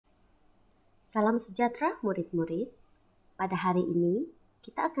Salam sejahtera murid-murid. Pada hari ini,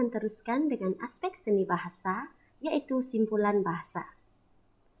 kita akan teruskan dengan aspek seni bahasa, yaitu simpulan bahasa.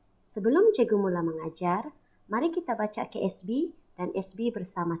 Sebelum cikgu mula mengajar, mari kita baca KSB dan SB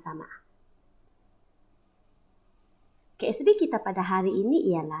bersama-sama. KSB kita pada hari ini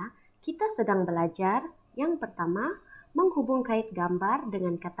ialah kita sedang belajar yang pertama, menghubung kait gambar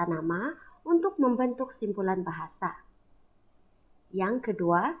dengan kata nama untuk membentuk simpulan bahasa. Yang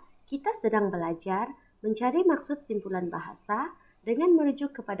kedua, kita sedang belajar mencari maksud simpulan bahasa dengan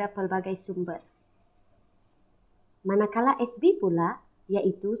merujuk kepada pelbagai sumber. Manakala SB pula,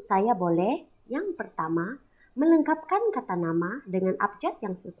 yaitu saya boleh, yang pertama, melengkapkan kata nama dengan abjad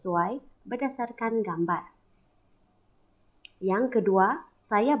yang sesuai berdasarkan gambar. Yang kedua,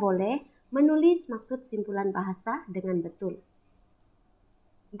 saya boleh menulis maksud simpulan bahasa dengan betul.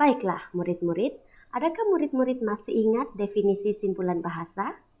 Baiklah murid-murid, adakah murid-murid masih ingat definisi simpulan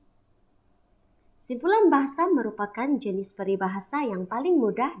bahasa? Simpulan bahasa merupakan jenis peribahasa yang paling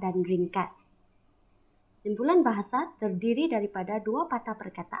mudah dan ringkas. Simpulan bahasa terdiri daripada dua patah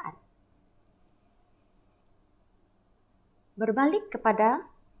perkataan. Berbalik kepada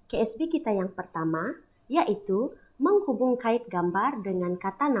KSB kita yang pertama, yaitu menghubung kait gambar dengan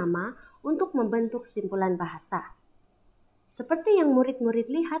kata nama untuk membentuk simpulan bahasa. Seperti yang murid-murid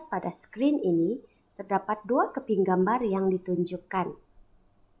lihat pada skrin ini, terdapat dua keping gambar yang ditunjukkan.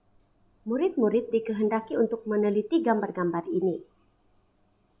 Murid-murid dikehendaki untuk meneliti gambar-gambar ini.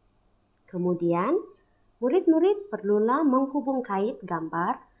 Kemudian, murid-murid perlulah menghubung kait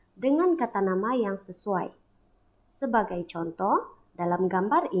gambar dengan kata nama yang sesuai. Sebagai contoh, dalam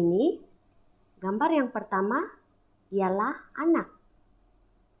gambar ini, gambar yang pertama ialah anak.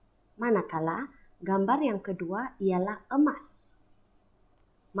 Manakala gambar yang kedua ialah emas.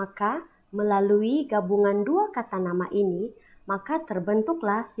 Maka, melalui gabungan dua kata nama ini, maka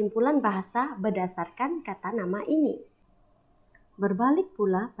terbentuklah simpulan bahasa berdasarkan kata nama ini. Berbalik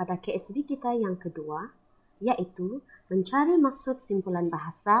pula pada KSB kita yang kedua, yaitu mencari maksud simpulan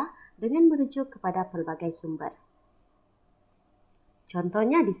bahasa dengan merujuk kepada pelbagai sumber.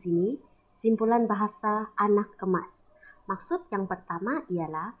 Contohnya di sini, simpulan bahasa anak emas. Maksud yang pertama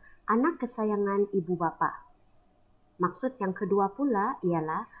ialah anak kesayangan ibu bapa. Maksud yang kedua pula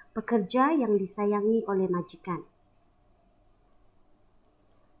ialah pekerja yang disayangi oleh majikan.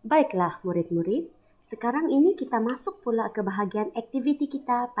 Baiklah murid-murid, sekarang ini kita masuk pula ke bahagian aktiviti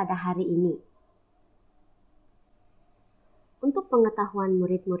kita pada hari ini. Untuk pengetahuan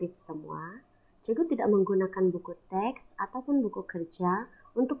murid-murid semua, cikgu tidak menggunakan buku teks ataupun buku kerja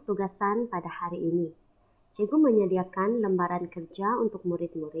untuk tugasan pada hari ini. Cikgu menyediakan lembaran kerja untuk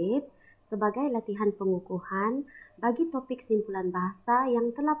murid-murid sebagai latihan pengukuhan bagi topik simpulan bahasa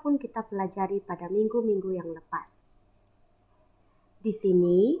yang telah pun kita pelajari pada minggu-minggu yang lepas. Di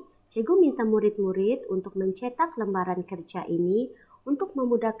sini, cikgu minta murid-murid untuk mencetak lembaran kerja ini untuk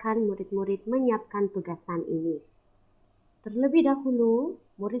memudahkan murid-murid menyiapkan tugasan ini. Terlebih dahulu,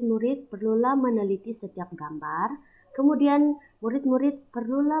 murid-murid perlulah meneliti setiap gambar, kemudian murid-murid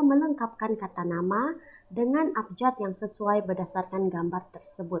perlulah melengkapkan kata nama dengan abjad yang sesuai berdasarkan gambar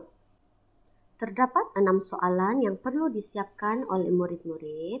tersebut. Terdapat 6 soalan yang perlu disiapkan oleh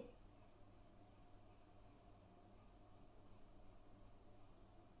murid-murid.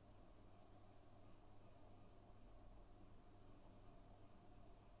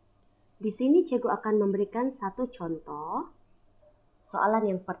 Di sini cikgu akan memberikan satu contoh. Soalan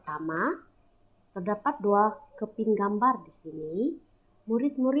yang pertama, terdapat 2 keping gambar di sini.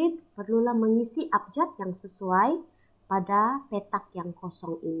 Murid-murid perlulah mengisi abjad yang sesuai pada petak yang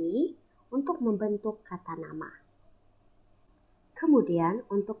kosong ini untuk membentuk kata nama. Kemudian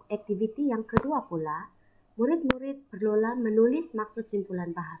untuk aktiviti yang kedua pula, murid-murid perlulah menulis maksud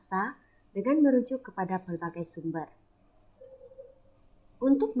simpulan bahasa dengan merujuk kepada pelbagai sumber.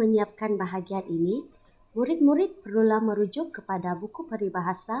 Untuk menyiapkan bahagian ini, murid-murid perlulah merujuk kepada buku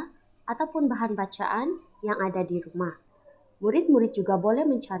peribahasa ataupun bahan bacaan yang ada di rumah. Murid-murid juga boleh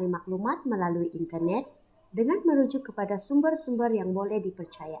mencari maklumat melalui internet dengan merujuk kepada sumber-sumber yang boleh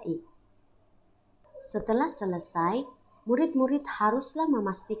dipercayai. Setelah selesai, murid-murid haruslah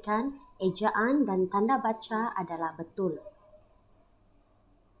memastikan ejaan dan tanda baca adalah betul.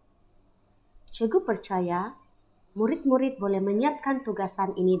 Cikgu percaya murid-murid boleh menyiapkan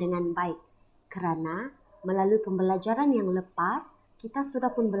tugasan ini dengan baik, kerana melalui pembelajaran yang lepas, kita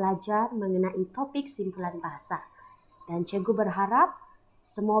sudah pun belajar mengenai topik simpulan bahasa. Dan cikgu berharap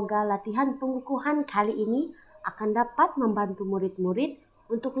semoga latihan pengukuhan kali ini akan dapat membantu murid-murid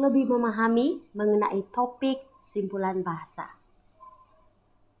untuk lebih memahami mengenai topik simpulan bahasa.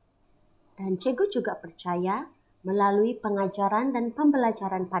 Dan cikgu juga percaya melalui pengajaran dan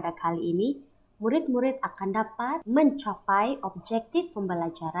pembelajaran pada kali ini, murid-murid akan dapat mencapai objektif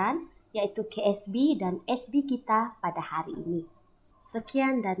pembelajaran yaitu KSB dan SB kita pada hari ini.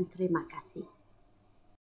 Sekian dan terima kasih.